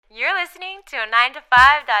You're listening to a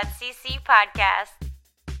 9to5.cc podcast.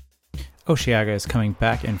 Osheaga is coming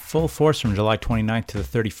back in full force from July 29th to the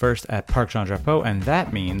 31st at Parc Jean Drapeau, and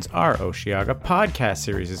that means our Osheaga podcast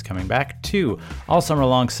series is coming back too. All summer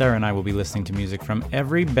long, Sarah and I will be listening to music from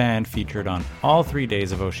every band featured on all 3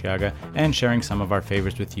 days of Osheaga and sharing some of our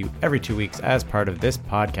favorites with you every 2 weeks as part of this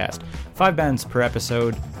podcast. 5 bands per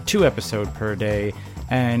episode, 2 episodes per day.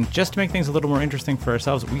 And just to make things a little more interesting for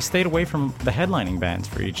ourselves, we stayed away from the headlining bands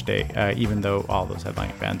for each day, even though all those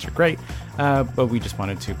headlining bands are great. But we just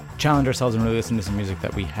wanted to challenge ourselves and really listen to some music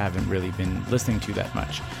that we haven't really been listening to that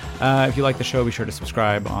much. If you like the show, be sure to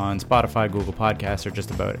subscribe on Spotify, Google Podcasts, or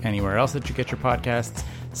just about anywhere else that you get your podcasts.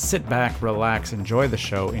 Sit back, relax, enjoy the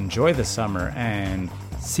show, enjoy the summer, and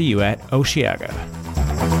see you at Osheaga.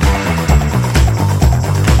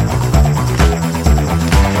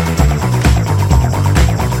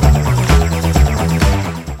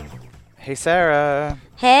 Hey, Sarah.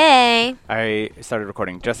 Hey. I started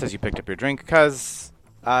recording just as you picked up your drink because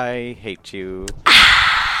I hate you.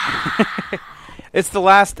 It's the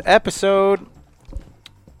last episode.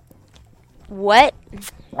 What?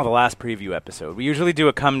 Well, the last preview episode. We usually do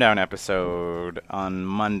a come down episode on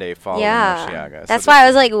Monday following Osheaga. That's why I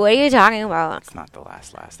was like, what are you talking about? It's not the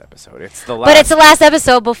last episode. It's the last. But it's the last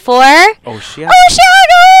episode before Osheaga.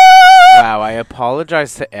 Osheaga! Wow, I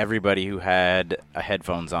apologize to everybody who had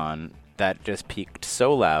headphones on. That just peaked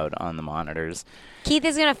so loud on the monitors. Keith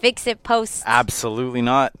is going to fix it post. Absolutely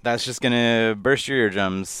not. That's just going to burst your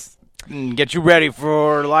eardrums and get you ready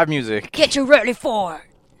for live music. Get you ready for.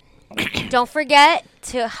 Don't forget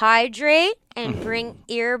to hydrate and bring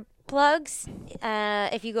earplugs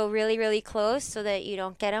if you go really, really close so that you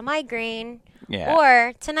don't get a migraine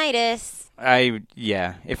or tinnitus. If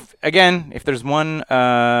there's one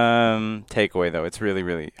takeaway, though, it's really,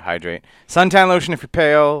 really hydrate. Suntan lotion if you're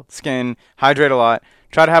pale skin. Hydrate a lot.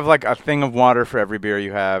 Try to have like a thing of water for every beer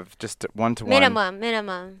you have, just 1 to 1.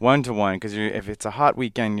 Minimum. 1 to 1, because if it's a hot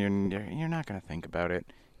weekend, you're not gonna think about it.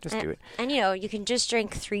 Just do it. And you can just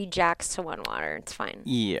drink 3 Jacks to 1 water. It's fine.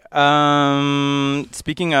 Yeah.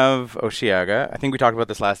 Speaking of Osheaga, I think we talked about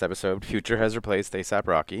this last episode. Future has replaced A$AP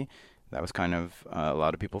Rocky. That was kind of, a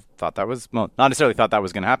lot of people thought that was, well, not necessarily thought that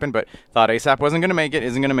was going to happen, but thought A$AP wasn't going to make it,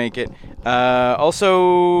 isn't going to make it.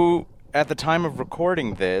 Also, at the time of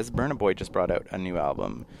recording this, Burna Boy just brought out a new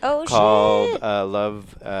album called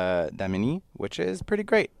Love Damini, which is pretty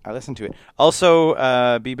great. I listened to it. Also,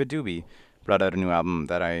 Biba Doobie brought out a new album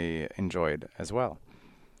that I enjoyed as well.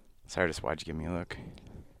 Sorry, why'd you give me a look?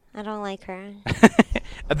 I don't like her.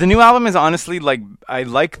 The new album is honestly, I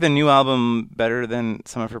like the new album better than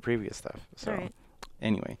some of her previous stuff. So, right.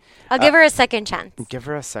 Anyway. I'll give her a second chance. Give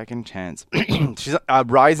her a second chance. She's a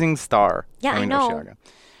rising star. Yeah, I know.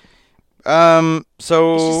 Osheaga.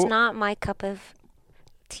 So... It's just not my cup of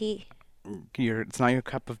tea. It's not your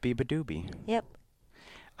cup of Biba Doobie. Yep.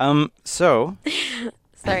 So...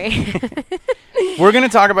 Sorry. We're going to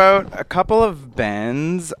talk about a couple of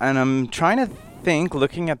bands, and I'm trying to think,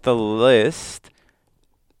 looking at the list,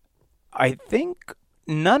 I think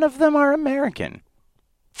none of them are American.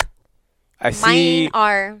 Mine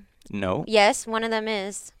are. No. Yes, one of them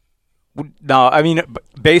is. No, I mean,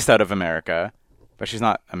 based out of America, but she's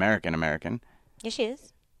not American. Yes, she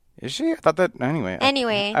is. Is she? I thought that, anyway.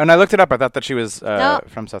 And I looked it up, I thought that she was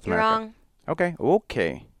from South America. You're wrong. Okay.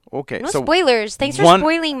 No so spoilers. Thanks for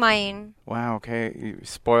spoiling mine. Wow, okay. You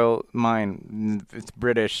spoil mine. It's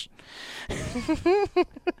British.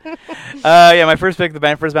 My first pick,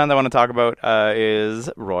 the first band I want to talk about is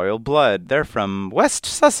Royal Blood. They're from West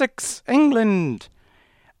Sussex, England.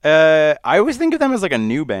 I always think of them as like a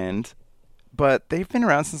new band, but they've been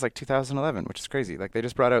around since like 2011, which is crazy. Like they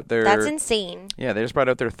just brought out their... That's insane. Yeah, they just brought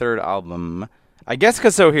out their 3rd album. I guess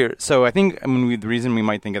because so I think the reason we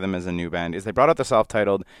might think of them as a new band is they brought out the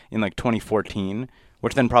self-titled in like 2014,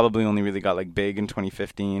 which then probably only really got like big in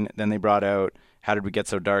 2015. Then they brought out How Did We Get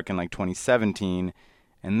So Dark in like 2017,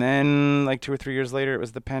 and then like 2 or 3 years later it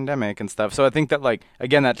was the pandemic and stuff. So I think that like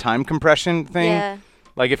again that time compression thing,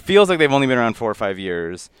 like it feels like they've only been around 4 or 5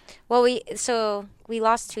 years. Well, we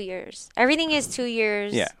lost 2 years. Everything is 2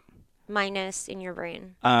 years. Yeah. Minus in your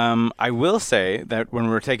brain. I will say that when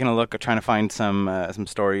we're taking a look at trying to find some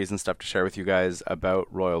stories and stuff to share with you guys about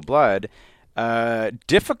Royal Blood,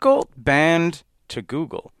 difficult band to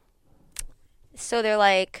Google. So they're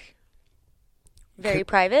like very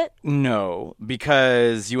private? No,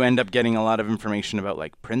 because you end up getting a lot of information about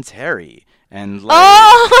like Prince Harry and like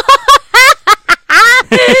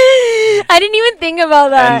I didn't even think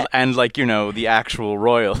about that. And like, you know, the actual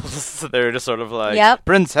royals. They're just sort of like, Yep.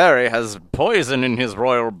 Prince Harry has poison in his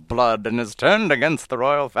royal blood and is turned against the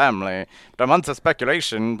royal family. But amongst the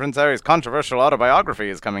speculation, Prince Harry's controversial autobiography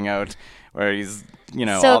is coming out, where he's, you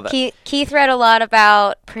know, all So that. Keith read a lot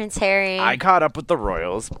about Prince Harry. I caught up with the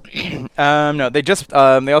royals. No, they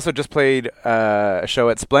also just played a show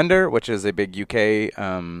at Splendor, which is a big UK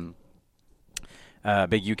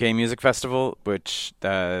music festival, which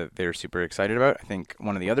they're super excited about. I think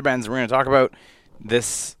one of the other bands we're going to talk about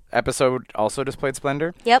this episode also just played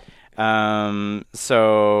Splendor. Yep.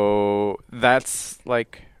 So that's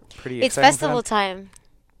like pretty It's exciting. festival time.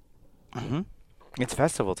 Mm-hmm. It's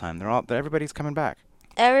festival time. Everybody's coming back.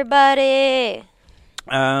 Everybody.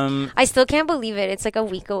 I still can't believe it. It's like a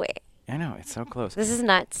week away. I know, it's so close. This is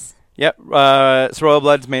nuts. Yep. So Royal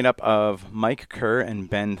Blood's made up of Mike Kerr and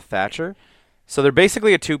Ben Thatcher. So they're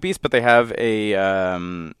basically a two-piece, but they have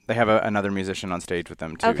another musician on stage with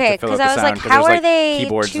them too. Okay, because I was like, how are they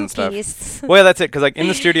keyboards and two-piece? stuff. Well, yeah, that's it. Because like in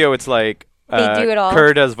the studio, it's like they do it all.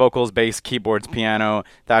 Kerr does vocals, bass, keyboards, piano.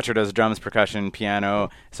 Thatcher does drums, percussion, piano.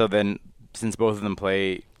 So then, since both of them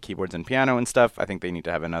play keyboards and piano and stuff, I think they need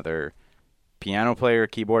to have another piano player,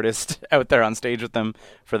 keyboardist out there on stage with them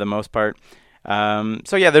for the most part.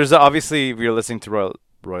 So yeah, there's obviously, if you're listening to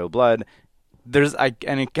Royal Blood,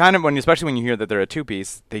 especially when you hear that they're a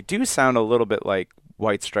two-piece, they do sound a little bit like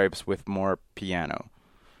White Stripes with more piano.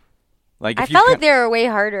 Like I felt like they were way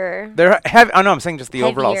harder. They're heavy. Oh no, I'm saying just the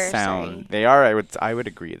overall Heavier, sound. sorry. They are. I would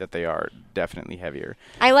agree that they are definitely heavier.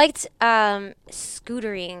 I liked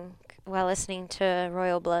scootering while listening to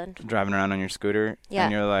Royal Blood. Driving around on your scooter, Yeah.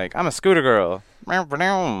 and you're like, I'm a scooter girl. When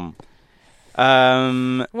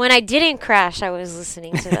I didn't crash, I was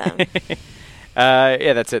listening to them.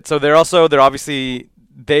 Yeah, that's it. So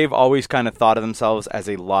they've always kind of thought of themselves as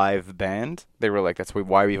a live band. They were like, that's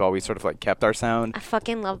why we've always sort of like kept our sound I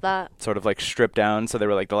fucking love that. sort of like stripped down. So they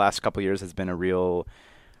were like, the last couple of years has been a real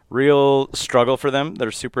struggle for them.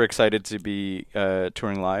 They're super excited to be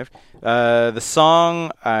touring live. The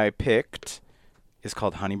song I picked is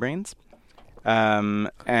called Honey Brains.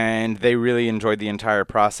 And they really enjoyed the entire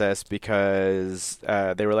process because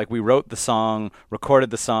they were like, we wrote the song,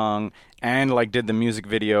 recorded the song, and like did the music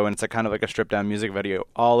video, and it's like kind of like a stripped down music video,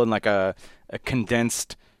 all in like a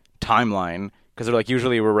condensed timeline. Because they're like,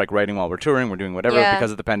 usually we're like writing while we're touring, we're doing whatever. Yeah.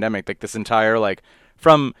 Because of the pandemic, like this entire like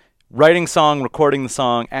from writing song, recording the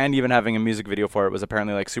song, and even having a music video for it was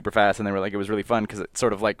apparently like super fast. And they were like, it was really fun because it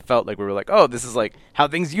sort of like felt like we were like, oh, this is like how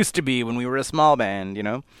things used to be when we were a small band, you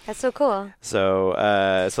know? That's so cool. So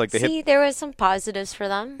like they hit. There was some positives for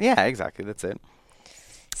them. Yeah, exactly. That's it.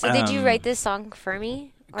 So did you write this song for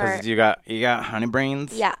me? Because you got Honey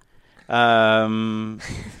Brains. Yeah.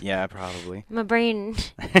 Yeah, probably. My brain.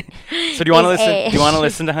 So do you want to listen? Do you want to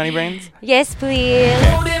listen to Honey Brains? Yes, please.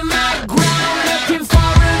 Holding my ground, looking for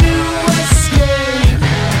a new escape.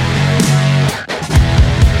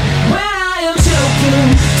 When I am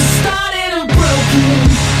choking, started and broken,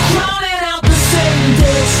 crawling out the same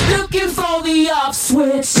ditch, looking for the off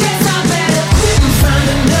switch. Guess I better quit and find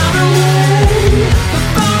another way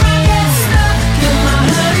before I get stuck in my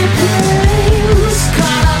honey brains.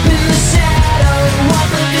 Caught up in the shadow of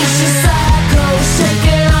the vicious cycle,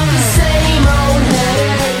 shaking off the same old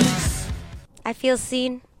headaches. I feel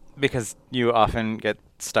seen Because you often get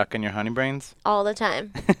stuck in your honey brains all the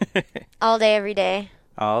time. All day, every day.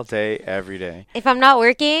 all day, every day. If I'm not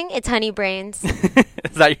working, it's honey brains.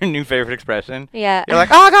 Is that your new favorite expression? Yeah. You're like,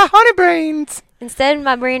 oh, I got honey brains. Instead,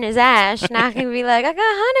 my brain is ash. Now I can be like, I got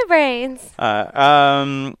honey brains.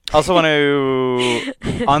 Also want to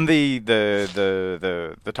on the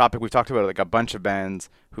topic we've talked about like a bunch of bands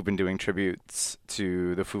who've been doing tributes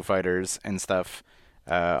to the Foo Fighters and stuff.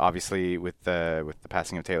 Obviously with the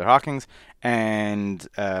passing of Taylor Hawkins and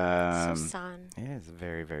So sad. it is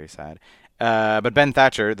very, very sad. But Ben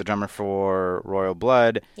Thatcher, the drummer for Royal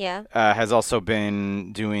Blood, Yeah. has also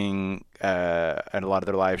been doing at a lot of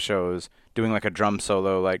their live shows, doing like a drum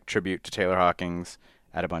solo like tribute to Taylor Hawkins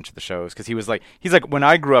at a bunch of the shows. Because he's like, when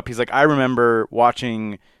I grew up, he's like, I remember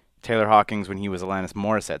watching Taylor Hawkins when he was Alanis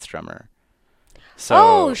Morissette's drummer. So,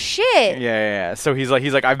 oh shit! Yeah. So he's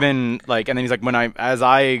like, I've been like, and then he's like, as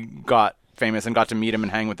I got famous and got to meet him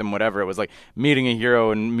and hang with him, whatever, it was like meeting a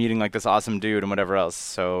hero and meeting like this awesome dude and whatever else.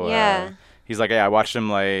 So Yeah. he's like, yeah, I watched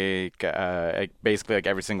him like basically like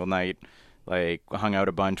every single night, like hung out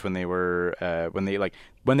a bunch when they were when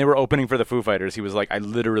they were opening for the Foo Fighters. He was like, I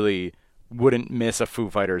literally wouldn't miss a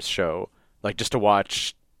Foo Fighters show, like just to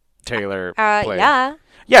watch Taylor play. Yeah.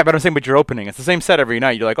 Yeah, but I'm saying, but you're opening. It's the same set every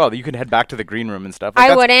night. You're like, oh, you can head back to the green room and stuff.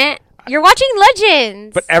 Like, I wouldn't. You're watching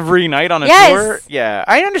Legends. But every night on a tour? Yeah,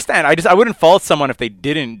 I understand. I wouldn't fault someone if they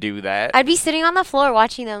didn't do that. I'd be sitting on the floor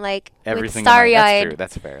watching them like every with single starry-eyed. Night.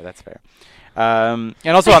 That's fair. And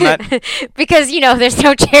also on that... because, there's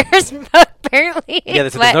no chairs, apparently. Yeah,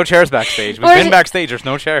 there's no chairs backstage. We've been backstage. There's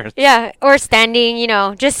no chairs. Yeah, or standing,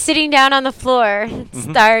 just sitting down on the floor,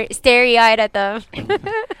 starry-eyed at them.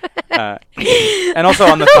 And also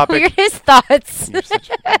on the topic... Weirdest thoughts.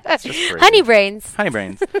 It's just Honey brains.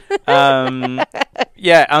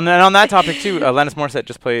 Yeah, and then on that topic, too, Alanis Morissette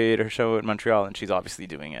just played her show at Montreal, and she's obviously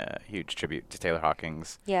doing a huge tribute to Taylor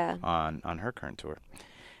Hawkins on her current tour.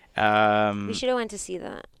 We should have went to see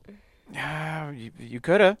that. You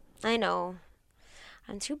could have. I know.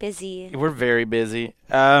 I'm too busy. We're very busy.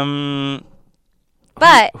 But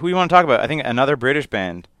who you want to talk about? I think another British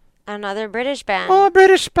band. Another British band. Oh,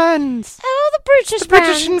 British bands. Oh, the British bands.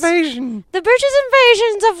 British invasion. The British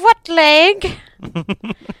invasions of Wet Leg.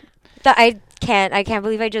 I can't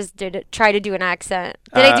believe I just try to do an accent.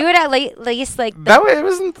 Did I do it at least like... It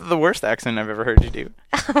wasn't the worst accent I've ever heard you do.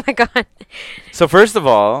 Oh my god. So first of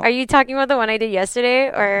all... Are you talking about the one I did yesterday,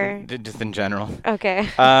 or... Just in general. Okay.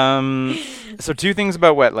 So two things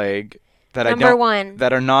about Wet Leg that Number one.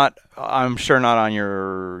 That are not, I'm sure, not on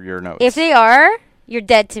your notes. If they are, you're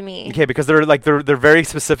dead to me. Okay, because they're very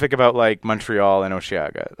specific about like Montreal and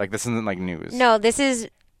Osheaga. Like this isn't like news. No, this is...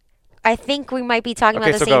 I think we might be talking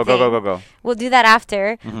about the same thing. Go. We'll do that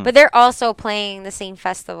after. Mm-hmm. But they're also playing the same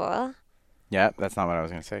festival. Yeah, that's not what I was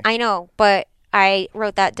going to say. I know, but I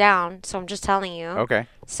wrote that down, so I'm just telling you. Okay.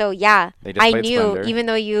 So, yeah, I knew, Splendor. Even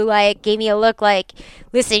though you, gave me a look like,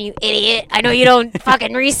 listen, you idiot, I know you don't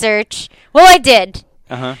fucking research. Well, I did.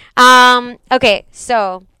 Uh-huh. Okay,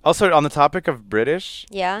 so... Also, on the topic of British,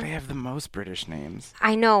 yeah, they have the most British names.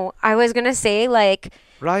 I know. I was going to say,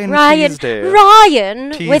 Ryan Teasdale.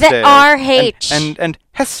 With an RH. And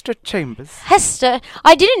Hester Chambers. Hester.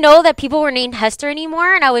 I didn't know that people were named Hester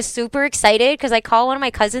anymore, and I was super excited because I call one of my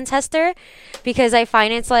cousins Hester because I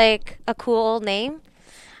find it's like a cool name.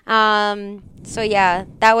 So yeah,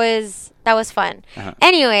 that was fun. Uh-huh.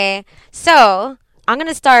 Anyway, so I'm going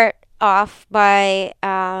to start off by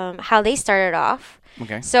how they started off.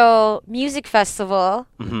 Okay. So, music festival,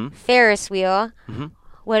 Ferris wheel. Mm-hmm.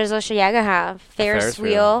 What does Osheaga have? Ferris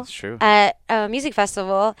wheel true. At a music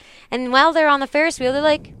festival. And while they're on the Ferris wheel, they're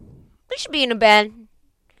like, we should be in a band.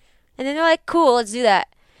 And then they're like, cool, let's do that.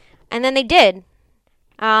 And then they did.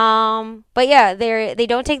 But yeah, they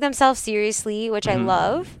don't take themselves seriously, which I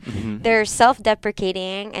love. Mm-hmm. They're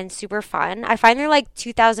self-deprecating and super fun. I find they're like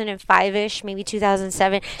 2005-ish, maybe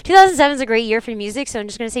 2007. 2007 is a great year for music, so I'm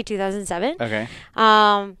just gonna say 2007. Okay.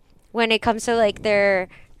 When it comes to like their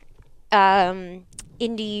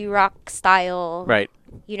indie rock style, right?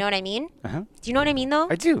 You know what I mean? Uh-huh. Do you know what I mean though?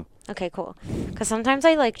 I do. Okay, cool. Because sometimes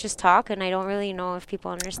I just talk and I don't really know if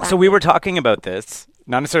people understand. So we were talking about this.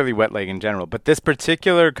 Not necessarily Wet Leg in general, but this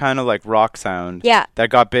particular kind of like rock sound that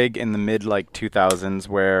got big in the mid 2000s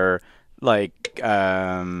where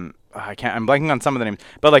I'm blanking on some of the names,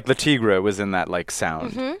 but like La Tigre was in that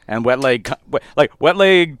sound. Mm-hmm. And Wet Leg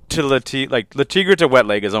to La Tigre to Wet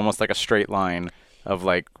Leg is almost like a straight line of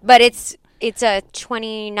But it's a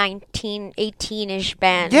 2019, 18-ish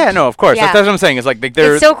band. Yeah, no, of course. Yeah. That's what I'm saying. It's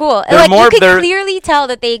they're... It's so cool. You could clearly tell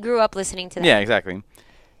that they grew up listening to them. Yeah, exactly.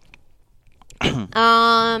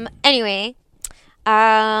 Anyway,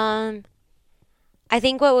 I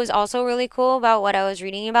think what was also really cool about what I was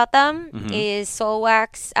reading about them is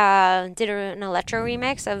Soulwax did an electro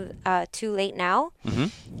remix of Too Late Now,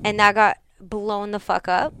 and that got blown the fuck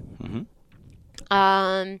up.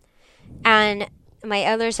 And my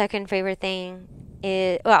other second favorite thing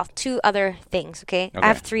is, two other things, okay? I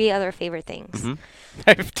have three other favorite things.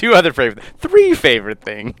 I have three favorite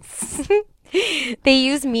things. They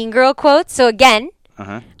use Mean Girl quotes. So again,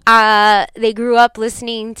 they grew up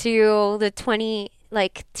listening to the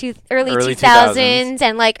early 2000s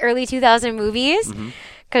and early 2000 movies.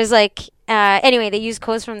 Because anyway, they use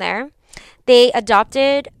quotes from there. They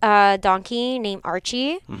adopted a donkey named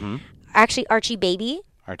Archie. Actually, Archie Baby.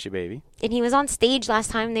 Archie Baby. And he was on stage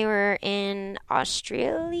last time they were in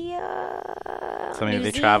Australia. So maybe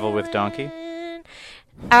they travel with donkey?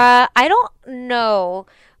 I don't know,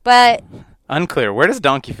 but... Unclear. Where does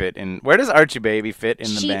Donkey fit in? Where does Archie Baby fit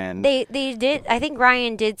in the band? They did. I think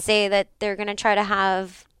Ryan did say that they're gonna try to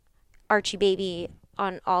have Archie Baby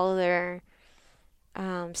on all of their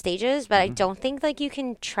stages, but I don't think you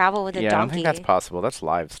can travel with a donkey. Yeah, I don't think that's possible. That's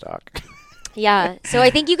livestock. Yeah. So I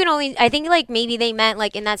think you can only. I think maybe they meant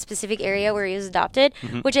in that specific area where he was adopted,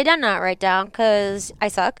 which I did not write down because I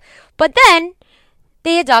suck. But then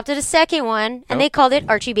they adopted a second one and they called it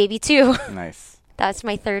Archie Baby 2. Nice. That's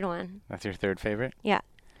my third one. That's your third favorite? Yeah.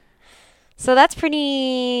 So that's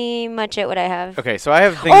pretty much it what I have. Okay, so I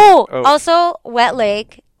have things... Also, wet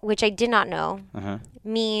leg, which I did not know, Uh-huh.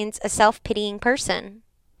 means a self-pitying person.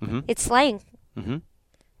 Mm-hmm. It's slang. Mm-hmm.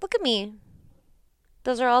 Look at me.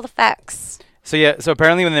 Those are all the facts. So yeah, so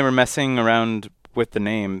apparently when they were messing around with the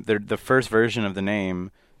name, the first version of the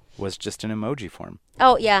name was just an emoji form.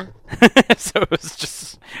 Oh, yeah. So it was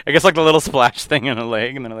just, I guess, like the little splash thing in a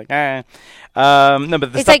leg, and then like, no,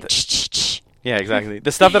 but It's like, ch-ch-ch. Yeah, exactly.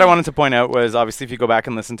 The stuff that I wanted to point out was, obviously, if you go back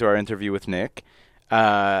and listen to our interview with Nick,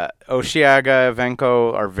 Osheaga,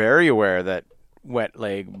 Venko are very aware that Wet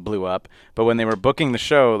Leg blew up, but when they were booking the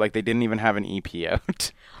show, like, they didn't even have an EP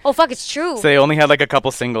out. Oh, fuck, it's true. So they only had, like, a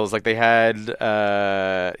couple singles. Like, they had,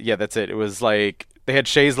 yeah, that's it. It was, like, they had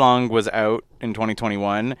Chaise Long was out in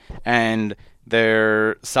 2021, and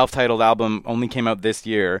their self-titled album only came out this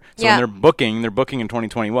year. So when they're booking in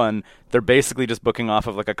 2021. They're basically just booking off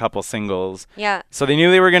of like a couple singles. Yeah. So they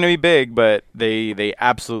knew they were going to be big, but they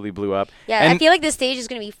absolutely blew up. Yeah, and I feel like the stage is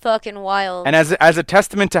going to be fucking wild. And as a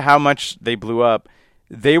testament to how much they blew up,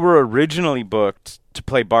 they were originally booked to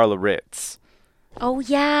play Barla Ritz. Oh,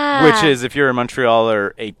 yeah. Which is, if you're in Montreal,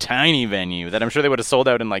 or a tiny venue that I'm sure they would have sold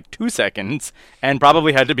out in like 2 seconds, and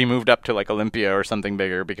probably had to be moved up to like Olympia or something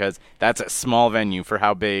bigger, because that's a small venue for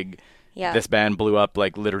how big this band blew up,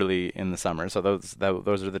 like literally in the summer. So those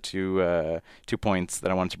are the two points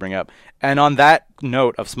that I wanted to bring up. And on that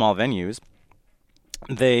note of small venues,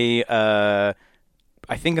 they I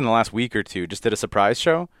think in the last week or two just did a surprise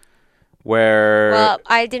show. Well,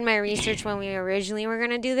 I did my research when we originally were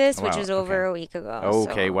going to do this, which was over a week ago.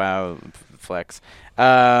 Okay, so. Wow, flex.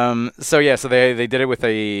 So they did it with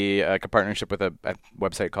a partnership with a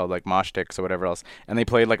website called like Moshtix or whatever else, and they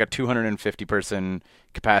played like a 250-person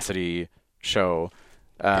capacity show.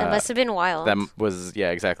 That must have been wild. That was,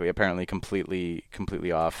 yeah, exactly. Apparently completely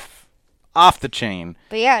off the chain.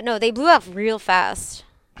 But yeah, no, they blew up real fast.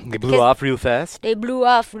 They blew off real fast? They blew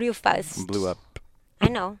off real fast. Blew up. I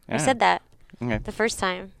know. Yeah. I said that. Okay. The first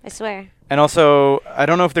time. I swear. And also, I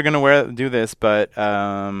don't know if they're going to do this, but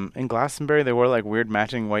in Glastonbury, they wore like weird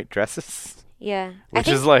matching white dresses. Yeah. Which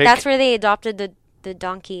is like... that's where they adopted the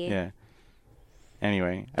donkey. Yeah.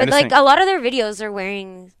 Anyway. But like a lot of their videos are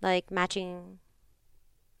wearing like matching...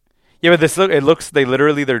 Yeah, but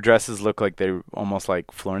their dresses look like they're almost like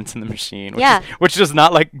Florence and the Machine. Which does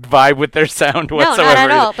not like vibe with their sound whatsoever. No, not at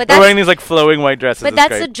all. But they're wearing these like flowing white dresses. But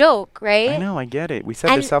that's a joke, right? I know, I get it. We said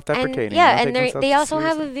they're self-deprecating. And they also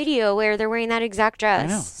have a video where they're wearing that exact dress. I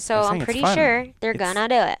know. So I'm pretty sure they're gonna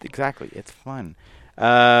do it. Exactly. It's fun. It's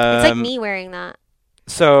like me wearing that.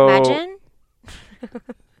 So imagine.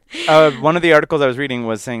 One of the articles I was reading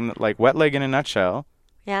was saying that like Wet Leg in a nutshell.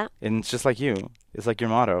 Yeah. And it's just like you. It's like your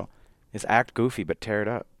motto. Is act goofy, but tear it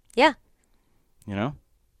up. Yeah. You know?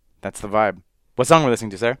 That's the vibe. What song we're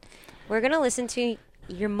listening to, Sarah? We're going to listen to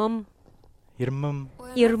Your Mum. Your Mum.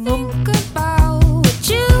 Your Mum. About what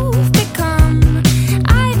you've become,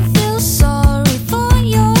 I feel sorry for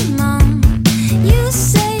your mum. You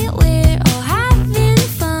say we're all having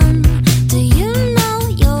fun. Do you know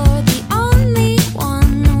you're the only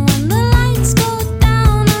one? When the lights go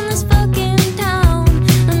down on this fucking town,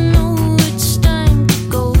 I know it's time to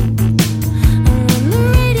go.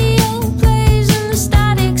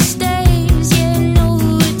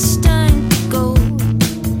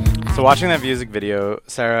 So watching that music video,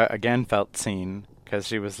 Sarah again felt seen because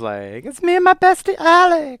she was like, "It's me and my bestie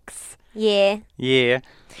Alex." Yeah. Yeah.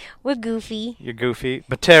 We're goofy. You're goofy,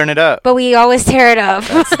 but tearing it up. But we always tear it up.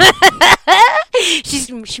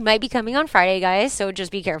 She might be coming on Friday, guys, so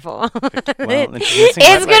just be careful. It's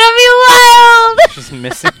gonna be wild. She's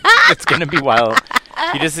missing. It's gonna be wild.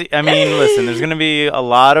 Listen, there's gonna be a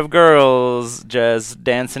lot of girls just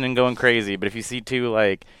dancing and going crazy, but if you see two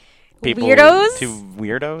two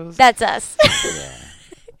weirdos, that's us.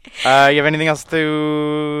 Yeah. You have anything else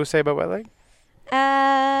to say about Wet Leg?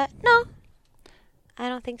 No. I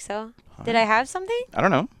don't think so. Did I have something? I don't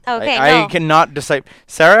know. Okay, I cannot decide.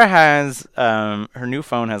 Sarah has, her new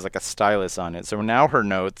phone has like a stylus on it. So now her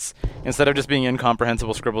notes, instead of just being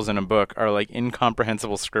incomprehensible scribbles in a book, are like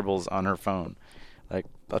incomprehensible scribbles on her phone. Like,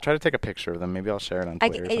 I'll try to take a picture of them. Maybe I'll share it on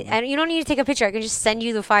Twitter or something. You don't need to take a picture. I can just send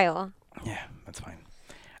you the file. Yeah, that's fine.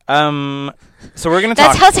 So we're going to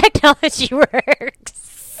talk. That's how technology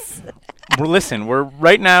works. Listen, we're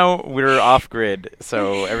off grid,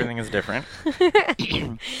 so everything is different.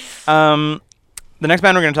 The next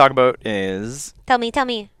band we're going to talk about is... Tell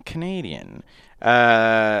me. Canadian.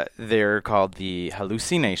 They're called the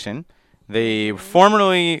Hallucination. They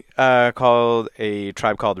formerly called a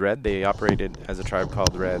Tribe Called Red. They operated as a Tribe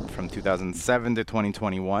Called Red from 2007 to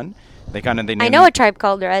 2021. I know a Tribe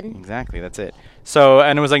Called Red. Exactly, that's it. So,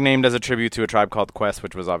 and it was like named as a tribute to a Tribe Called Quest,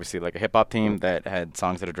 which was obviously like a hip hop team that had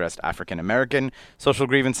songs that addressed African American social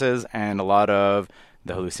grievances, and a lot of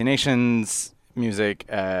the Hallucinations music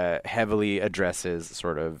heavily addresses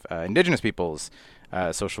sort of indigenous people's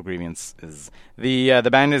social grievances. The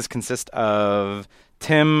band consists of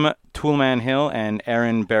Tim Toolman Hill and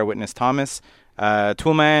Aaron Bear Witness Thomas.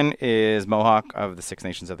 Toolman is Mohawk of the Six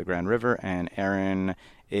Nations of the Grand River, and Aaron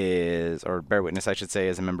is, or Bear Witness, I should say,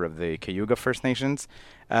 is a member of the Cayuga First Nations.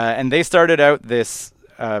 And they started out this,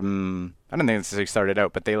 I don't think they started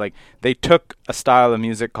out, but they took a style of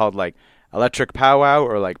music called like electric powwow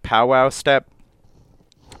or like powwow step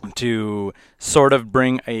to sort of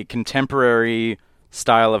bring a contemporary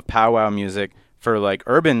style of powwow music for like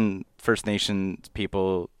urban First Nations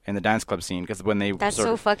people in the dance club scene. Because when they That's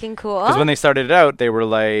so fucking cool. Because when they started it out, they were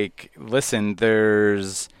like, listen, there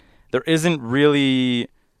isn't really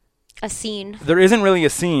a scene. There isn't really a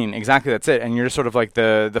scene. Exactly, that's it. And you're sort of like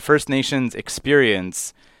the First Nations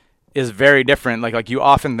experience is very different. Like you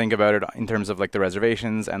often think about it in terms of like the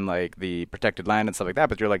reservations and like the protected land and stuff like that.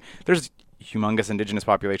 But you're like, there's humongous indigenous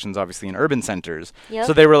populations obviously in urban centers. Yep.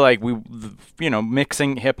 So they were like,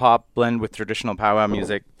 mixing hip hop blend with traditional powwow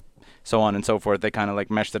music, so on and so forth. They kind of like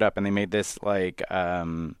meshed it up and they made this like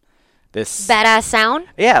this badass sound.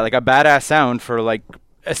 Yeah, like a badass sound for like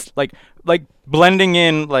blending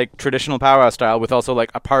in like traditional powwow style with also like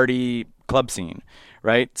a party club scene,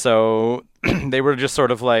 right? So they were just sort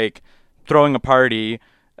of like throwing a party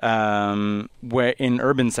where in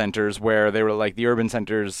urban centers where they were like the urban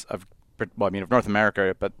centers of North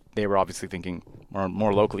America, but they were obviously thinking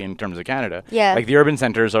more locally in terms of Canada. Yeah. Like the urban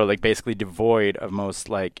centers are like basically devoid of most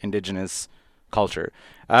like indigenous culture.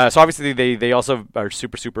 So obviously they also are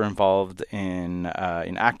super involved in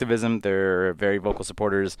activism. They're very vocal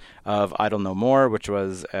supporters of Idle No More, which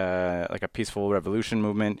was like a peaceful revolution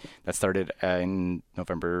movement that started in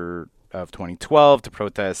November of 2012 to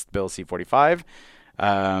protest Bill C-45.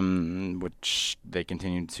 Which they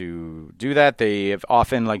continue to do that. They have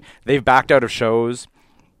often they've backed out of shows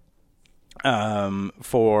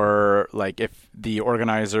for like if the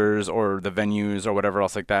organizers or the venues or whatever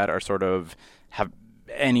else like that are sort of have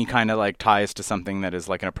any kind of like ties to something that is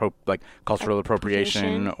like cultural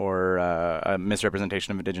appropriation or a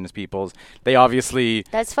misrepresentation of indigenous peoples. They obviously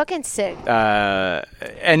that's fucking sick. And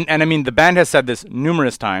I mean the band has said this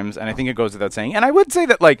numerous times, and I think it goes without saying. And I would say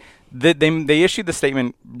that like they issued the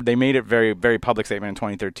statement, they made it very very public statement in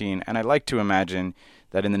 2013, and I like to imagine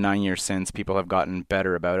that in the 9 years since people have gotten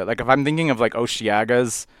better about it. Like if I'm thinking of like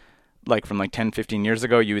Osheagas, like from like 10-15 years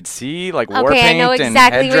ago, you would see like war paint I know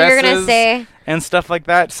exactly and what you're gonna say. And stuff like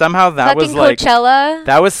that. Somehow that fucking was like Coachella.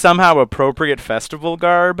 That was somehow appropriate festival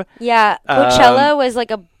garb. Yeah, Coachella was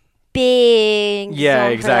like a big yeah,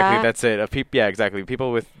 zone exactly. for that. That's it. Yeah, exactly.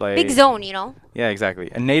 People with like big zone, you know. Yeah, exactly.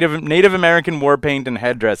 And Native American war paint and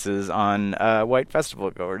headdresses on white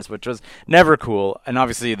festival goers, which was never cool. And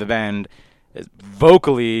obviously the band is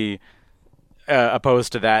vocally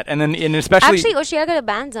opposed to that, and especially actually Osheaga the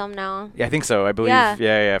band's now. Yeah, I think so. I believe.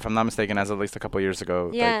 Yeah. If I'm not mistaken, as at least a couple of years ago.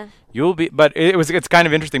 Yeah. Like, you'll be, but it's kind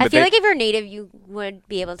of interesting. I feel like if you're Native, you would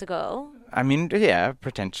be able to go. I mean, yeah,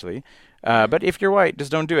 potentially. But if you're white,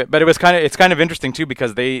 just don't do it. But it's kind of interesting too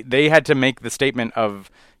because they had to make the statement of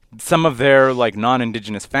some of their like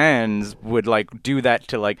non-indigenous fans would like do that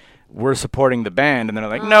to like we're supporting the band, and they're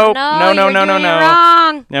like no,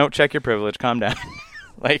 wrong. No, check your privilege, calm down.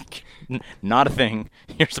 Like not a thing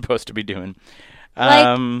you're supposed to be doing.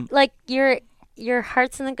 Like your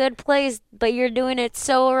heart's in a good place, but you're doing it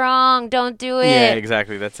so wrong. Don't do it. Yeah,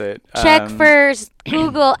 exactly. That's it. Check first.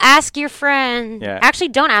 Google. Ask your friend. Yeah. Actually,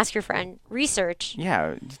 don't ask your friend. Research.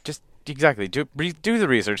 Yeah, just exactly. Do the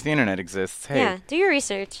research. The internet exists. Hey. Yeah, do your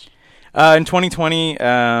research. In 2020,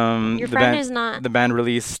 the band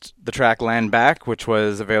released the track "Land Back," which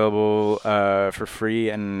was available for free,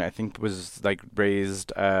 and I think was like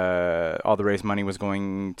raised. All the raised money was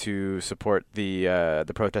going to support the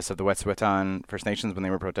protests of the Wet'suwet'en First Nations when they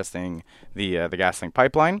were protesting the GasLink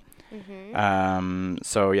pipeline. Mm-hmm.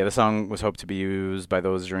 So yeah, the song was hoped to be used by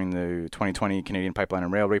those during the 2020 Canadian pipeline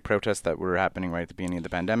and railway protests that were happening right at the beginning of the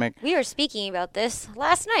pandemic. We were speaking about this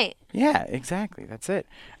last night. Yeah, exactly. That's it.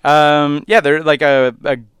 Yeah, they're like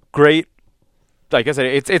a great. Like I said,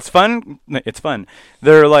 it's fun. It's fun.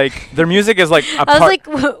 They're like their music is like. I was like,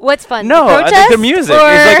 what's fun? No, the I think their music.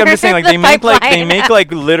 It's like I'm just saying, like they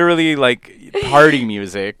make literally like party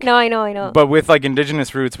music. No, I know. But with like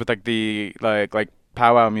indigenous roots, with like the like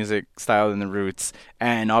powwow music style in the Roots,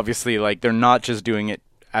 and obviously like they're not just doing it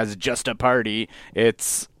as just a party.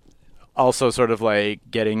 It's also sort of like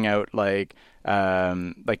getting out like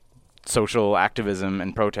social activism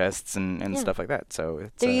and protests and stuff like that. So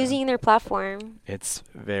they're using their platform. It's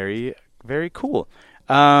very, very cool.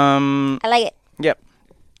 I like it. Yep.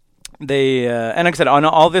 They and like I said,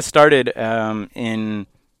 all this started in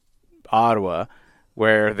Ottawa,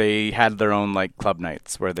 where they had their own like club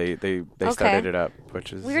nights where they started it up,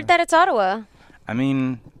 which is weird that it's Ottawa. I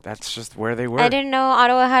mean, that's just where they were. I didn't know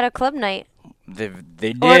Ottawa had a club night. They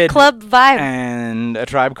did. Or club vibe. And A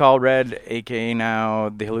Tribe Called Red, aka now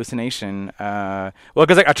The Hallucination. Well,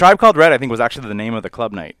 because like A Tribe Called Red, I think was actually the name of the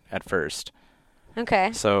club night at first.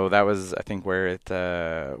 Okay. So that was, I think, where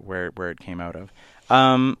it came out of.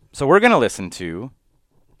 So we're gonna listen to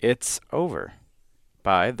 "It's Over"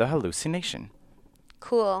 by The Hallucination.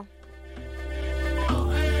 Cool.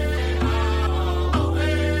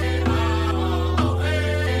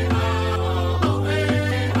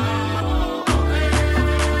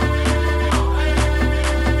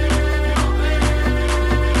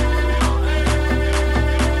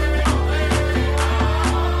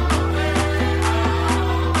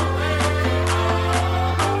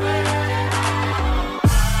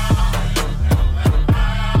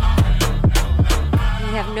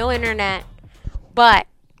 No internet, but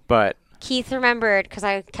Keith remembered because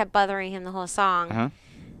I kept bothering him the whole song. Uh-huh.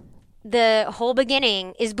 The whole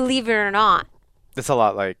beginning is "Believe It or Not." It's a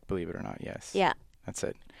lot like "Believe It or Not." Yes. Yeah. That's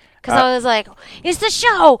it. Because I was like, it's the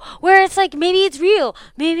show where it's like maybe it's real,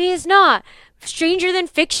 maybe it's not. Stranger Than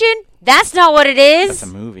Fiction? That's not what it is.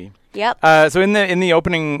 That's a movie. Yep. So in the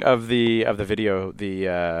opening of the video,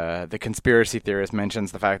 the conspiracy theorist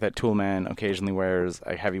mentions the fact that Toolman occasionally wears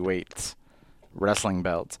a heavyweight wrestling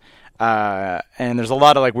belt, and there's a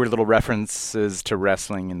lot of like weird little references to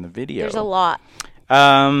wrestling in the video. There's a lot.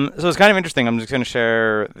 So it's kind of interesting. I'm just going to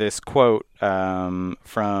share this quote from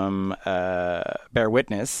Bear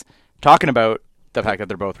Witness talking about the fact that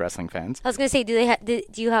they're both wrestling fans. I was going to say, do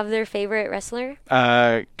you have their favorite wrestler?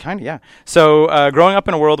 Kind of, yeah. So growing up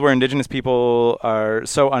in a world where Indigenous people are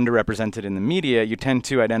so underrepresented in the media, you tend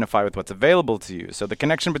to identify with what's available to you. So the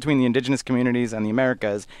connection between the Indigenous communities and the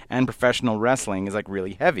Americas and professional wrestling is like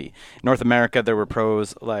really heavy. In North America, there were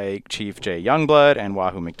pros like Chief Jay Youngblood and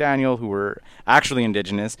Wahoo McDaniel, who were actually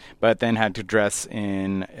Indigenous, but then had to dress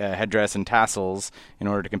in headdress and tassels in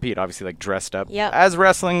order to compete. Obviously, like dressed up, as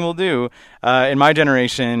wrestling will do. In my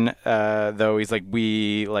generation, though, he's like,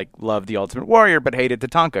 we like loved the Ultimate Warrior, but hated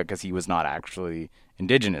Tatanka because he was not actually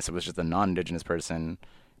Indigenous. It was just a non-Indigenous person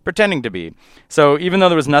pretending to be. So even though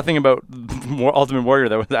there was nothing about Ultimate Warrior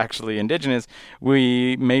that was actually Indigenous,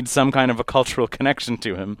 we made some kind of a cultural connection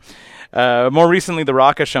to him. More recently, The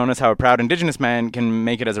Rock has shown us how a proud Indigenous man can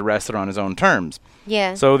make it as a wrestler on his own terms.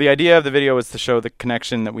 Yeah. So the idea of the video was to show the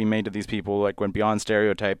connection that we made to these people, like went beyond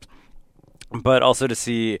stereotypes, but also to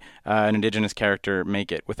see an Indigenous character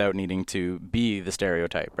make it without needing to be the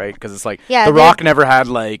stereotype, right? Because it's like The Rock never had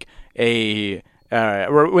like a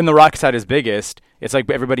when The Rock's at his biggest, it's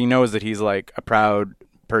like everybody knows that he's like a proud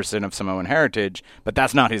person of Samoan heritage, but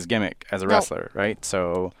that's not his gimmick as a wrestler, right?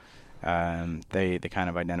 So they kind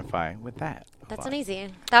of identify with that. That's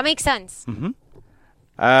amazing. That makes sense. Mm-hmm.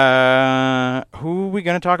 Who are we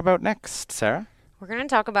going to talk about next, Sarah? We're going to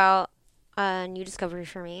talk about a new discovery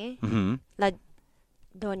for me. Mm-hmm. La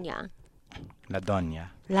Doña. La Doña.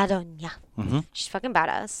 La Doña. Mm-hmm. She's fucking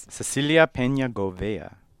badass. Cecilia Peña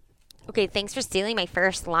Govea. Okay, thanks for stealing my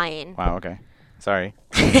first line. Wow, okay. Sorry.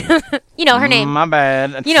 You know her name. My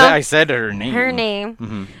bad. You know, I said her name. Her name.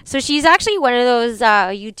 Mm-hmm. So she's actually one of those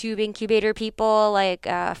YouTube incubator people, like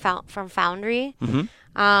from Foundry.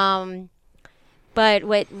 Mm-hmm. But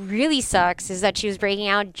what really sucks is that she was breaking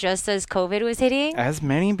out just as COVID was hitting. As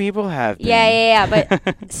many people have been. Yeah.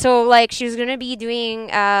 But so like she was gonna be doing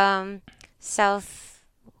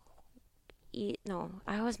No,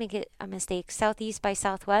 I always make it a mistake. Southeast by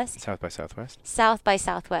Southwest. South by Southwest. South by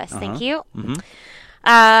Southwest. Thank you. Mm-hmm.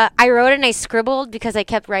 I wrote and I scribbled because I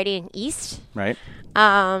kept writing East. Right.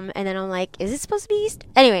 And then I'm like, is it supposed to be East?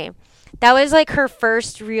 Anyway, that was like her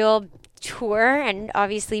first real tour, and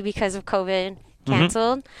obviously because of COVID,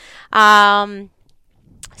 canceled. Mm-hmm.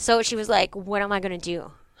 So she was like, what am I gonna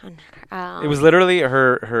do? It was literally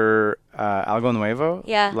her Algo Nuevo.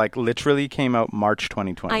 Yeah. Like literally came out March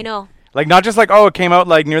 2020. I know. Like not just like, oh, it came out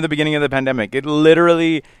like near the beginning of the pandemic. It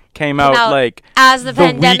literally came out like as the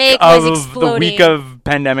pandemic was exploding. The week of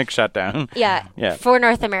pandemic shutdown. Yeah. Yeah. For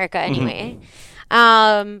North America anyway.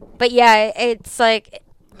 But yeah, it's like,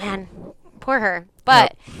 man, poor her.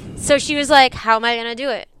 But so she was like, how am I gonna do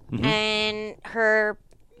it? Mm-hmm. And her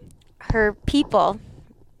her people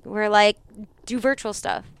were like, do virtual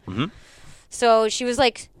stuff. Mm-hmm. So she was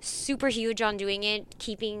like super huge on doing it,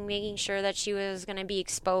 making sure that she was going to be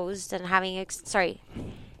exposed and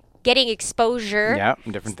getting exposure. Yeah,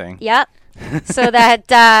 different thing. Yep. So that,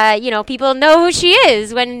 people know who she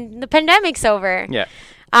is when the pandemic's over. Yeah.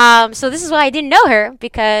 So this is why I didn't know her,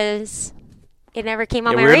 because it never came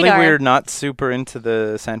on my weirdly, radar. we're not super into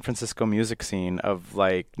the San Francisco music scene of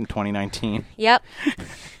like 2019. Yep.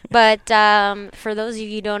 But for those of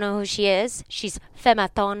you who don't know who she is, she's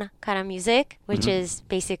fematon kind of music, which is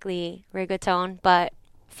basically reggaeton, but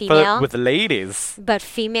female. With the ladies. But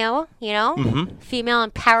female, Mm-hmm. female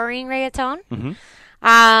empowering reggaeton.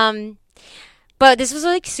 Mm-hmm. But this was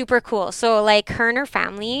like super cool. So like her and her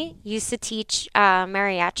family used to teach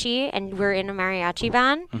mariachi, and we're in a mariachi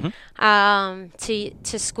band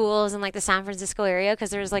to schools in like the San Francisco area, because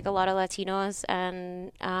there's like a lot of Latinos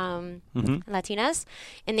and Latinas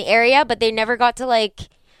in the area, but they never got to like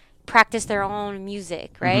practice their own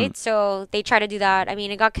music, right? So they try to do that. I mean,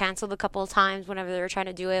 it got canceled a couple of times whenever they were trying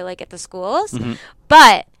to do it like at the schools.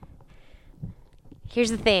 But here's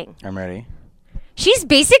the thing. I'm ready. She's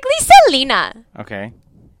basically Selena. Okay.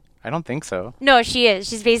 I don't think so. No, she is.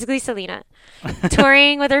 She's basically Selena.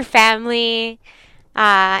 Touring with her family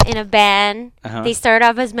in a band. They started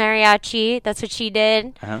off as mariachi. That's what she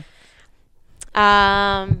did.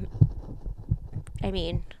 I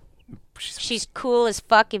mean, she's cool as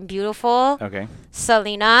fuck and beautiful. Okay.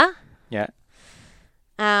 Selena. Yeah.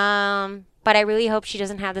 But I really hope she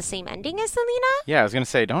doesn't have the same ending as Selena. Yeah, I was going to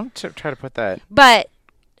say, don't try to put that. But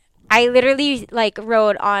I literally like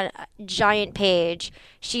wrote on a giant page,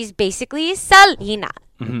 she's basically Selena.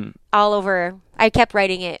 All over. I kept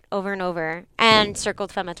writing it over and over and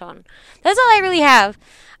circled fematon. That's all I really have,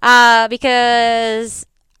 because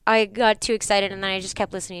I got too excited and then I just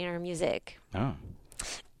kept listening to her music. Oh.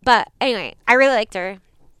 But anyway, I really liked her.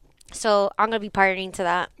 So I'm going to be partying to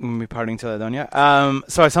that. I'm going to be partying to La Doña.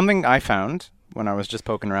 So something I found when I was just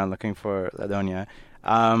poking around looking for La Doña.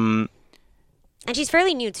 And she's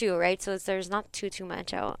fairly new too, right? So there's not too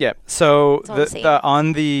much out. Yeah. So the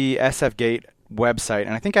on the SF Gate website,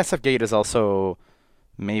 and I think SF Gate is also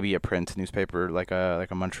maybe a print newspaper, like a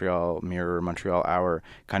Montreal Mirror, Montreal Hour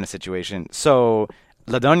kind of situation. So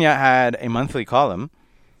La Doña had a monthly column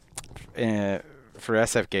for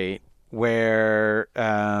SF Gate where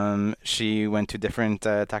she went to different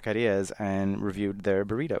taquerias and reviewed their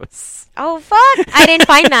burritos. Oh, fuck. I didn't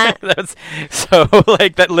find that.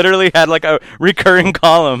 That literally had like a recurring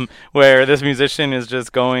column where this musician is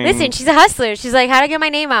just going. Listen, she's a hustler. She's like, how to get my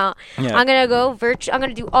name out? Yeah. I'm going to go I'm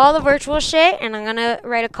going to do all the virtual shit, and I'm going to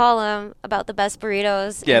write a column about the best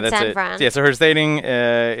burritos in San Fran. Yeah, so her stating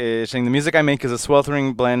is saying the music I make is a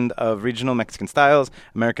sweltering blend of regional Mexican styles,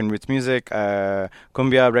 American roots music, cumbia,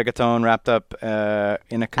 reggaeton, wrapped up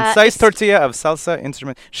in a concise tortilla of salsa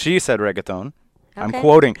instrument. She said reggaeton. Okay.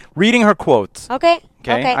 I'm reading her quotes. Okay.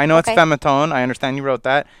 I know it's fematon. I understand you wrote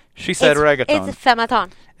that. She said reggaeton. It's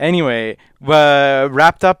fematon. Anyway,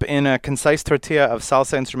 wrapped up in a concise tortilla of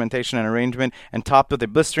salsa instrumentation and arrangement, and topped with a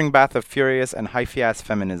blistering bath of furious and hyphy-ass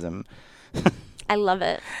feminism. I love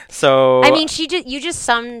it. So I mean, you just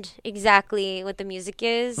summed exactly what the music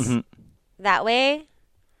is that way.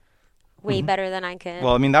 Way better than I could.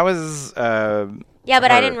 Well, I mean, that was yeah,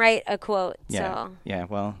 but I didn't write a quote. Yeah. So Yeah.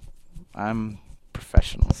 Well, I'm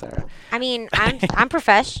professional, Sarah. I mean, I'm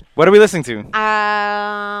profesh. What are we listening to? Well,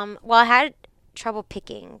 I had trouble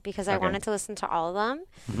picking because I wanted to listen to all of them.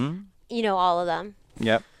 All of them.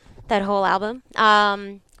 Yep. That whole album.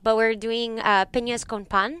 But we're doing Peñas con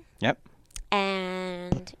Pan. Yep.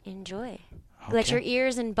 And enjoy. Okay. Let your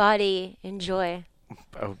ears and body enjoy.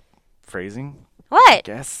 Oh, phrasing? What?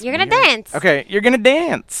 Guess you're going to dance. Okay, you're going to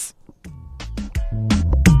dance.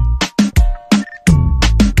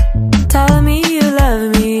 Tell me you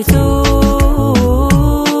love me too.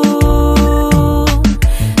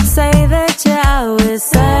 Say that you're always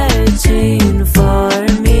searching for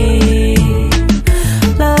me,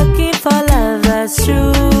 looking for love that's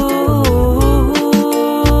true.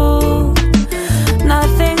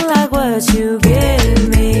 Nothing like what you give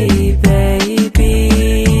me, baby.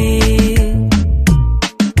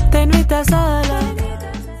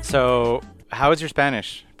 So, how is your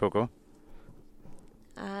Spanish, Poco?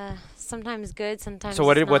 Sometimes good, sometimes So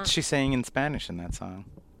not. what's she saying in Spanish in that song?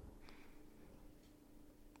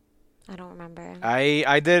 I don't remember.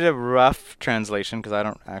 I did a rough translation because I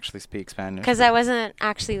don't actually speak Spanish. Because I wasn't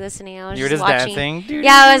actually listening. I was You were just just watching. dancing?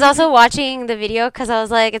 Yeah, I was also watching the video because I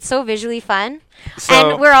was like, it's so visually fun. So,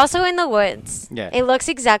 and we're also in the woods. Yeah. It looks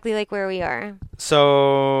exactly like where we are.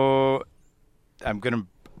 So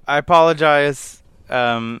I apologize.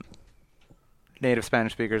 native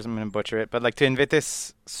Spanish speakers, I'm going to butcher it, but like, te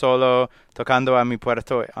invites solo tocando a mi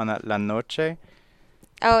puerto la noche.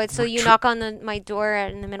 Oh, it's so you knock on my door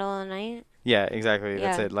in the middle of the night? Yeah, exactly.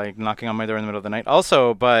 That's Yeah. it. Like knocking on my door in the middle of the night.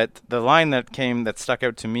 Also, but the line that stuck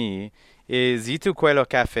out to me is "Y tu quello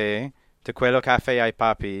café, tu quello café ai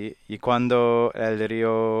papi, y cuando el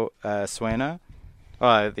río suena."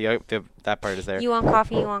 Oh, that part is there. You want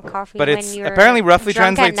coffee But when it's you're apparently roughly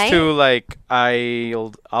drunk at translates night? to like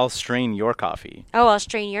I'll strain your coffee. Oh, I'll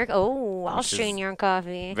strain your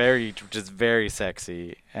coffee. Which is very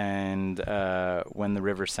sexy. And when the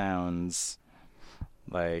river sounds,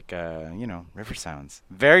 like river sounds,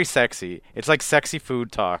 very sexy. It's like sexy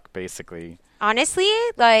food talk, basically. Honestly,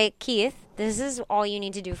 like Keith, this is all you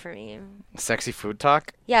need to do for me. Sexy food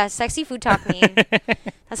talk. Yeah, sexy food talk me.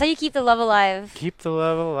 That's how you keep the love alive. Keep the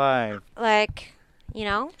love alive. Like,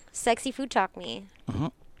 sexy food talk me. Mm-hmm.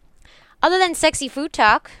 Other than sexy food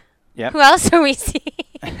talk, Yep. who else are we seeing?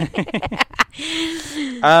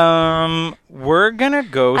 We're gonna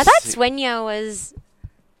go. I thought Sueño was.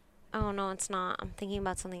 Oh no, it's not. I'm thinking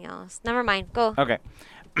about something else. Never mind. Go. Okay.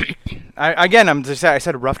 I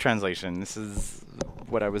said rough translation. This is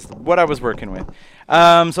what I was working with.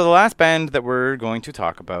 So the last band that we're going to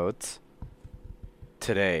talk about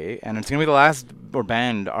today, and it's gonna be the last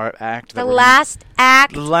act. The last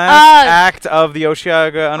act. The last act of the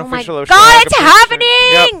Osheaga Unofficial Osheaga. God, it's picture.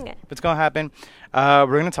 happening! Yep, it's gonna happen.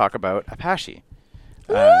 We're gonna talk about Apache.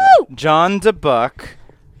 Woo! John DeBuck,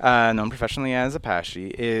 known professionally as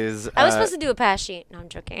Apache, is. I was supposed to do Apache. No, I'm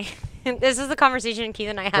joking. This is the conversation Keith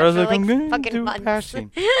and I had I was for I'm gonna fucking do months. Apache.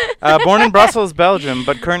 Born in Brussels, Belgium,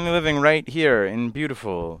 but currently living right here in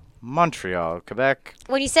beautiful Montreal, Quebec.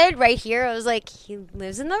 When you said right here, I was like, he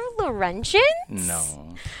lives in the Laurentians?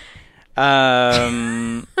 No.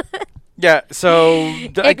 Yeah. So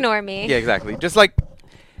Ignore me. Yeah, exactly. Just like,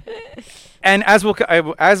 and as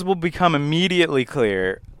will become immediately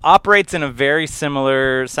clear, operates in a very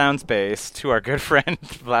similar sound space to our good friend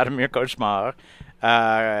Vladimir Cauchemar.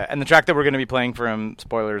 And the track that we're going to be playing for him,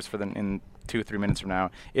 spoilers for in 2-3 minutes from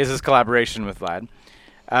now, is his collaboration with Vlad.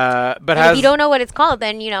 But if you don't know what it's called,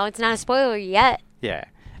 then it's not a spoiler yet. Yeah.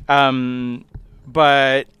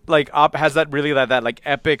 But like has that really that like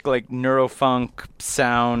epic like neurofunk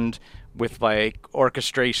sound with like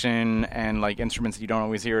orchestration and like instruments that you don't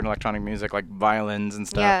always hear in electronic music, like violins and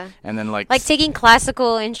stuff. Yeah. And then like taking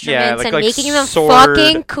classical instruments and like making them sword-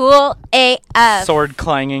 fucking cool AF. sword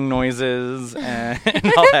clanging noises and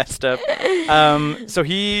all that stuff. So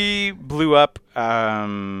he blew up.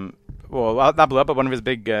 Well, not blew up, but one of his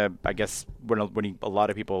big, I guess, when a lot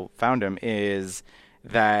of people found him is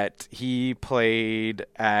that he played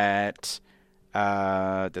at.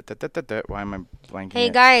 Why am I blanking? Hey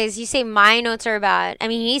it? guys, you say my notes are bad. I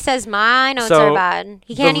mean, he says my notes So, are bad.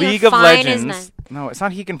 He can't the even League of find his Legends. notes. No, it's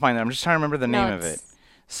not. He can find it. I'm just trying to remember the name of it. Notes.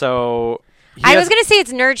 So I was gonna say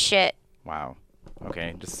it's nerd shit. Wow.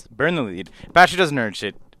 Okay, just burn the lead. Apache does nerd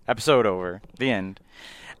shit. Episode over. The end.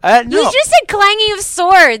 No. You just said clanging of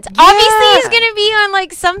swords. Yeah. Obviously, he's gonna be on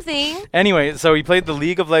something. Anyway, so he played the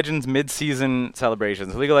League of Legends mid-season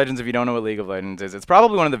celebrations. League of Legends, if you don't know what League of Legends is, it's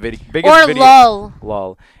probably one of the biggest Or LOL.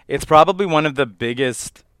 LOL. It's probably one of the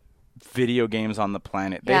biggest video games on the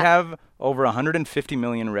planet. They Yeah. have over 150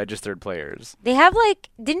 million registered players. They have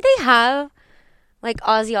didn't they have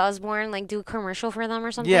Ozzy Osbourne do a commercial for them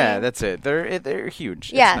or something? Yeah, that's it. They're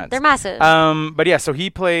huge. Yeah, It's nuts. they're massive. But yeah, so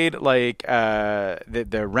he played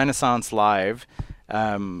the Renaissance Live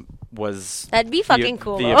was That'd be fucking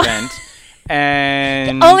cool. the though. event.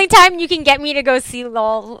 And Only time you can get me to go see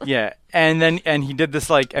LOL. yeah, and he did this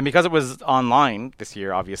and because it was online this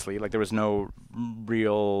year, obviously, there was no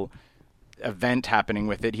real event happening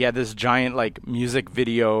with it. He had this giant music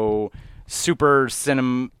video, super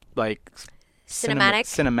cinematic.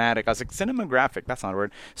 Cinematic. I was like, cinematographic. That's not a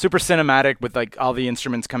word. Super cinematic with all the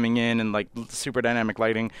instruments coming in and super dynamic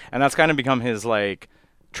lighting, and that's kind of become his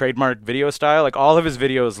trademark video style. All of his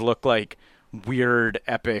videos look like weird,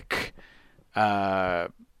 epic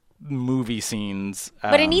movie scenes.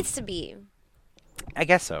 But it needs to be. I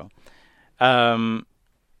guess so. How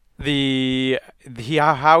he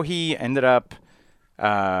ended up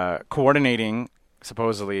coordinating,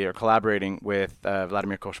 supposedly, or collaborating with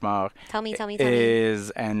Vladimir Cauchemar. Tell me.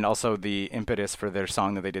 And also the impetus for their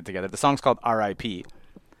song that they did together. The song's called R.I.P.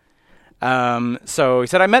 So he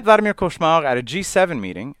said, I met Vladimir Cauchemar at a G7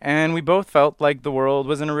 meeting, and we both felt like the world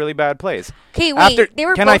was in a really bad place. Okay, wait. They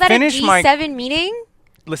were both at a G7 meeting?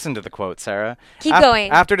 Listen to the quote, Sarah. Keep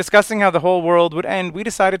going. After discussing how the whole world would end, we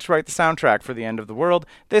decided to write the soundtrack for the end of the world.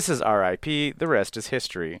 This is R.I.P. The rest is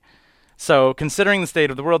history. So, considering the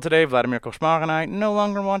state of the world today, Vladimir Koshmar and I no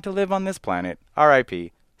longer want to live on this planet.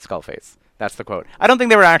 R.I.P. Skullface. That's the quote. I don't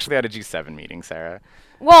think they were actually at a G7 meeting, Sarah.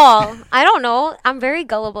 Well, I don't know. I'm very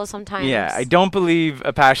gullible sometimes. Yeah, I don't believe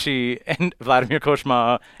Apache and Vladimir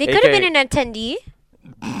Koshmar. They could have been an attendee.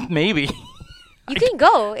 Maybe. You can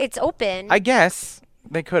go. It's open. I guess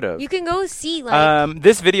they could have. You can go see like.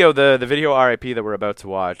 This video, the video RIP that we're about to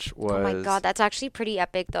watch was. Oh my god, that's actually pretty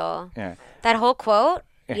epic though. Yeah. That whole quote.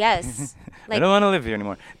 Yes. I don't want to live here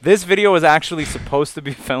anymore. This video was actually supposed to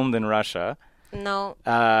be filmed in Russia. No.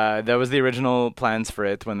 That was the original plans for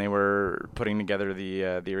it when they were putting together the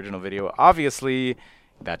original video. Obviously,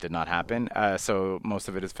 that did not happen. So most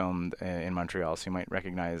of it is filmed in Montreal. So you might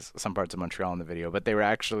recognize some parts of Montreal in the video. But they were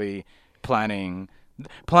actually planning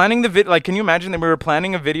the video. Like, can you imagine that we were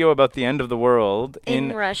planning a video about the end of the world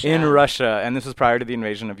in Russia? In Russia, and this was prior to the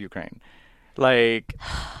invasion of Ukraine. Like,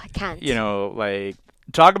 I can't. You know, like,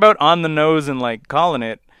 talk about on the nose and like calling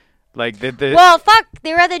it. Like well, fuck,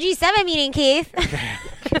 they were at the G7 meeting, Keith.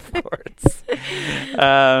 Of course.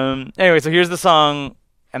 Anyway, so here's the song,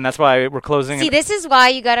 and that's why we're closing. See, this is why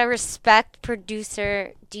you gotta respect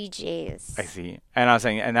producer DJs. I see, and I was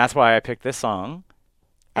saying, and that's why I picked this song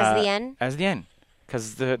as the end. As the end,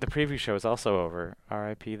 because the preview show is also over.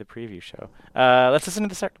 R.I.P. the preview show. Let's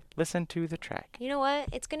listen to the track. You know what?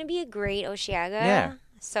 It's gonna be a great Osheaga. Yeah.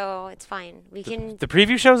 So it's fine. We can. The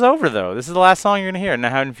preview show's over, though. This is the last song you're gonna hear.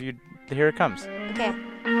 Now, here it comes. Okay.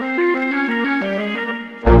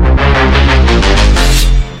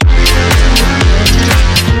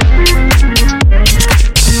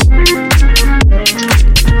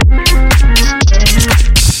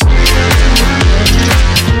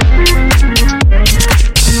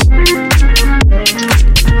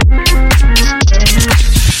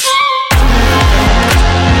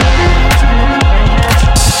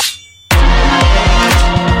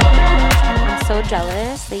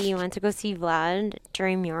 Jealous that you went to go see Vlad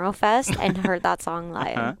during Muralfest and heard that song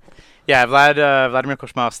live. Uh-huh. Yeah, Vladimir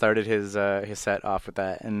Koshmar started his set off with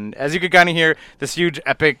that, and as you could kind of hear, this huge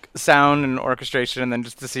epic sound and orchestration, and then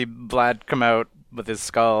just to see Vlad come out with his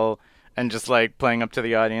skull and just like playing up to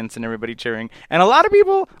the audience and everybody cheering, and a lot of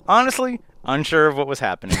people honestly unsure of what was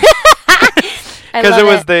happening. Because it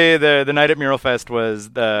was the night at Muralfest was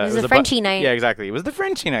the Frenchie night. Yeah, exactly. It was the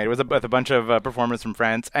Frenchie night. It was with a bunch of performers from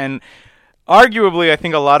France, and arguably, I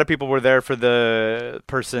think a lot of people were there for the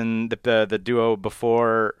duo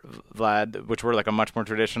before Vlad, which were like a much more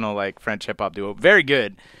traditional like French hip hop duo. Very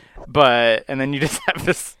good. And then you just have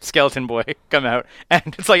this skeleton boy come out,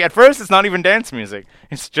 and it's like, at first it's not even dance music.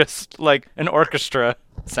 It's just like an orchestra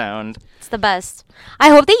sound. It's the best. I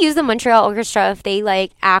hope they use the Montreal Orchestra if they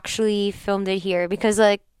like actually filmed it here, because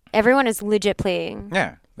like everyone is legit playing.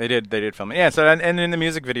 Yeah. They did film it. Yeah, so and in the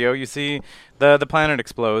music video you see the planet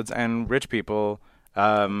explodes and rich people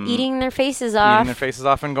eating their faces off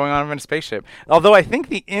and going on in a spaceship. Although I think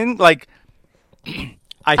a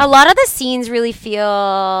lot of the scenes really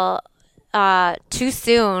feel too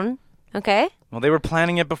soon. Okay. Well, they were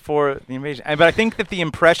planning it before the invasion. But I think that the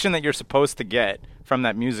impression that you're supposed to get from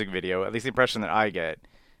that music video, at least the impression that I get,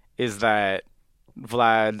 is that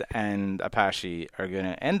Vlad and Apache are going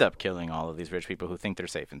to end up killing all of these rich people who think they're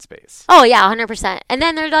safe in space. Oh, yeah, 100%. And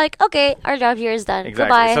then they're like, okay, our job here is done. Exactly.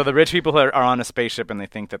 Goodbye. So the rich people are on a spaceship and they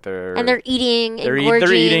think that they're eating and gorging.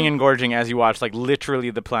 They're eating and gorging as you watch, like,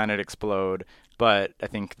 literally the planet explode. But I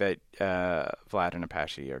think that Vlad and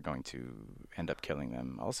Apache are going to end up killing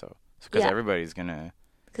them also. Because everybody's going to...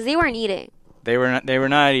 Because they weren't eating. They were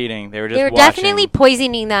not eating. They were just watching. Definitely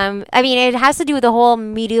poisoning them. I mean, it has to do with the whole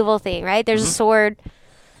medieval thing, right? There's a sword.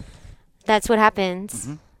 That's what happens.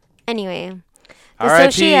 Mm-hmm. Anyway.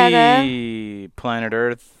 R.I.P. Planet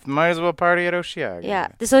Earth. Might as well party at Osheaga. Yeah.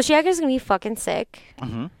 The Osheaga is going to be fucking sick.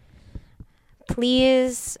 Mm-hmm.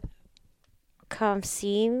 Please come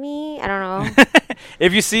see me. I don't know.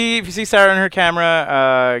 If you see Sarah on her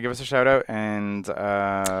camera, give us a shout out, and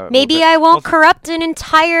maybe I won't corrupt an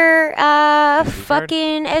entire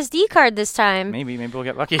fucking SD card this time. Maybe we'll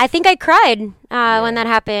get lucky. I think I cried when that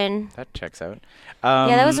happened. That checks out.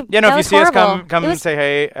 That was if you see horrible. us, come and say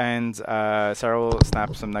hey, and Sarah will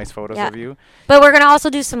snap some nice photos of you. But we're gonna also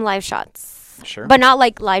do some live shots. Sure. But not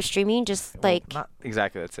like live streaming, just like... Not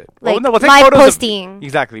exactly, that's it. Like we'll take live photos posting.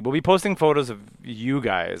 Exactly. We'll be posting photos of you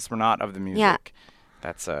guys. We're not of the music. Yeah.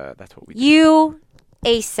 That's what we do. You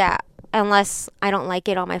ASAP. Unless I don't like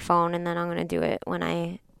it on my phone, and then I'm going to do it when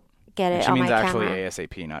I get it on my camera. She means actually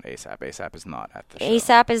ASAP, not ASAP. ASAP is not at the show.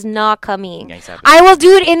 ASAP is not coming. ASAP I will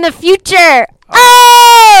do it in the future.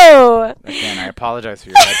 Oh! Again, I apologize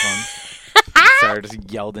for your headphones. Sarah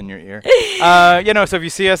just yelled in your ear. So if you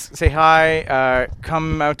see us, say hi.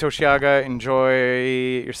 Come out to Osheaga,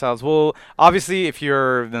 enjoy yourselves. Well, obviously, if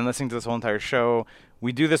you're been listening to this whole entire show,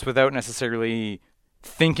 we do this without necessarily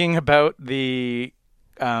thinking about the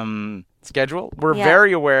schedule. We're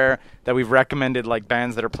very aware that we've recommended like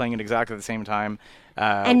bands that are playing at exactly the same time.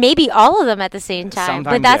 And maybe all of them at the same time.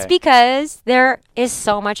 But that's because there is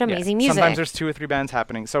so much amazing music. Sometimes there's 2 or 3 bands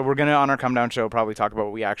happening. So we're going to, on our Come Down show, probably talk about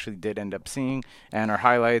what we actually did end up seeing and our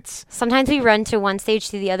highlights. Sometimes we run to one stage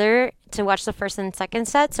to the other to watch the first and second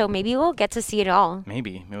set. So maybe we'll get to see it all.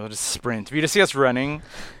 Maybe we'll just sprint. If you just see us running...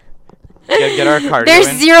 Get our cardio. There's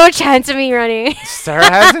zero chance of me running. Sarah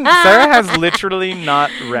has literally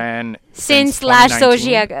not ran since last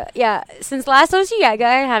Osheaga. Yeah, since last Osheaga,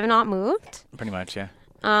 I have not moved. Pretty much, yeah.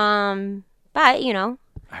 But All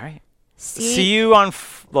right. See you on.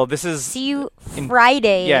 See you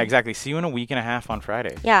Friday. Yeah, exactly. See you in a week and a half on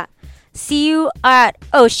Friday. Yeah. See you at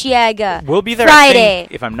Osheaga. We'll be there Friday.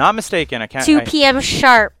 If I'm not mistaken, 2 p.m.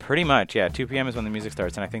 sharp. Pretty much, yeah. 2 p.m. is when the music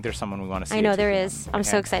starts, and I think there's someone we want to see. I know there is. I'm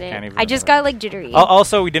so excited. I just got like jittery.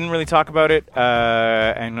 Also, we didn't really talk about it,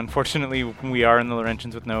 and unfortunately, we are in the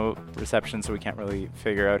Laurentians with no reception, so we can't really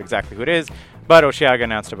figure out exactly who it is. But Osheaga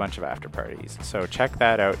announced a bunch of after parties, so check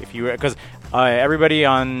that out if you because everybody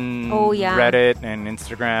on Reddit and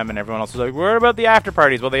Instagram and everyone else was like, "What about the after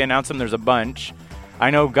parties?" Well, they announced them. There's a bunch. I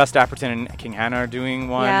know Gus Dapperton and King Hannah are doing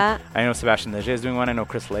one. Yeah. I know Sebastian Leger is doing one. I know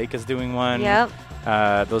Chris Lake is doing one. Yep.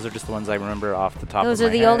 Those are just the ones I remember off the top of my head. Those are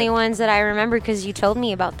the only ones that I remember because you told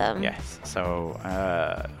me about them. Yes. So,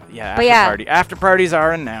 after parties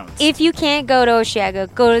are announced. If you can't go to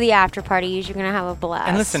Osheaga, go to the after parties. You're gonna have a blast.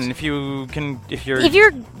 And listen, if you're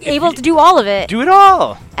able to do all of it, do it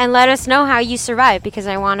all. And let us know how you survive because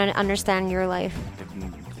I want to understand your life.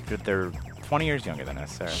 They're 20 years younger than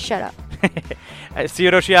us, Sarah. Shut up. See you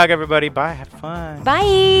at Osheaga, everybody. Bye. Have fun.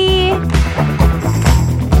 Bye.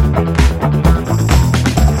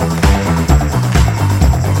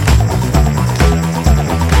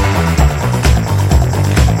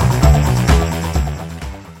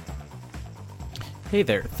 Hey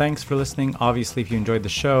there, thanks for listening. Obviously, if you enjoyed the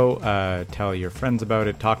show, tell your friends about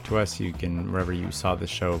it, talk to us. You can, wherever you saw this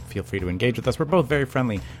show, feel free to engage with us. We're both very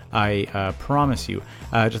friendly, I promise you.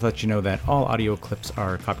 Just let you know that all audio clips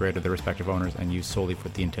are copyrighted to their respective owners and used solely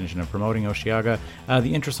with the intention of promoting Osheaga.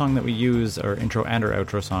 The intro song that we use, our intro and our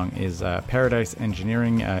outro song, is Paradise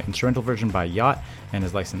Engineering, instrumental version by Yacht, and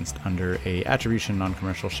is licensed under a Attribution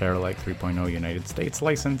Non-Commercial Share Alike 3.0 United States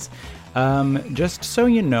license. Just so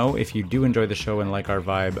you know, if you do enjoy the show and like our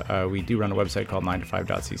vibe, we do run a website called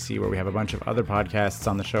 9to5.cc where we have a bunch of other podcasts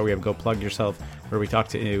on the show. We have Go Plug Yourself, where we talk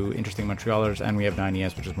to interesting Montrealers, and we have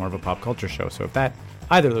 9ES, which is more of a pop culture show. So if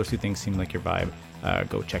either of those two things seem like your vibe,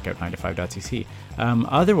 go check out 9to5.cc.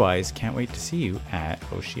 Otherwise, can't wait to see you at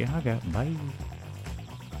Osheaga. Bye.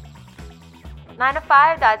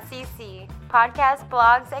 9to5.cc, podcasts,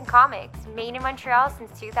 blogs, and comics, made in Montreal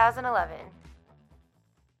since 2011.